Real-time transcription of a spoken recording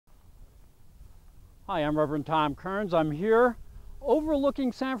Hi, I'm Reverend Tom Kearns. I'm here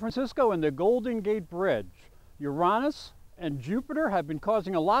overlooking San Francisco and the Golden Gate Bridge. Uranus and Jupiter have been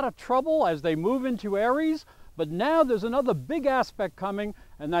causing a lot of trouble as they move into Aries, but now there's another big aspect coming,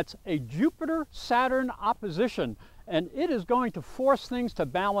 and that's a Jupiter-Saturn opposition, and it is going to force things to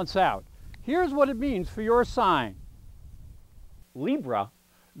balance out. Here's what it means for your sign. Libra,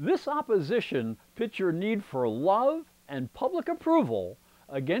 this opposition pits your need for love and public approval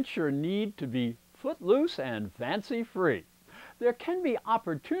against your need to be footloose and fancy-free. There can be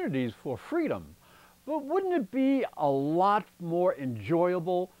opportunities for freedom, but wouldn't it be a lot more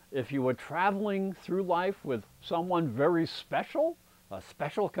enjoyable if you were traveling through life with someone very special, a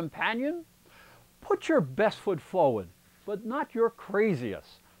special companion? Put your best foot forward, but not your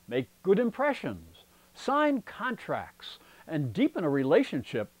craziest. Make good impressions, sign contracts, and deepen a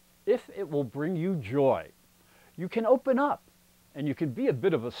relationship if it will bring you joy. You can open up, and you can be a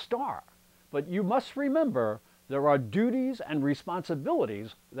bit of a star. But you must remember there are duties and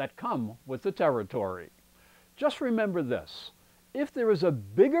responsibilities that come with the territory. Just remember this: if there is a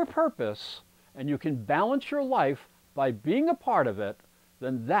bigger purpose and you can balance your life by being a part of it,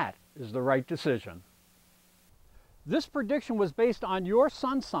 then that is the right decision. This prediction was based on your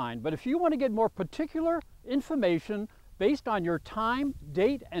sun sign, but if you want to get more particular information based on your time,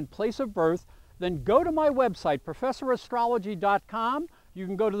 date, and place of birth, then go to my website, professorastrology.com. You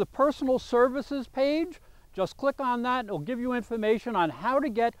can go to the personal services page. Just click on that. It'll give you information on how to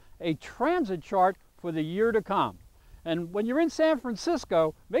get a transit chart for the year to come. And when you're in San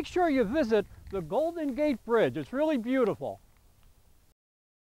Francisco, make sure you visit the Golden Gate Bridge. It's really beautiful.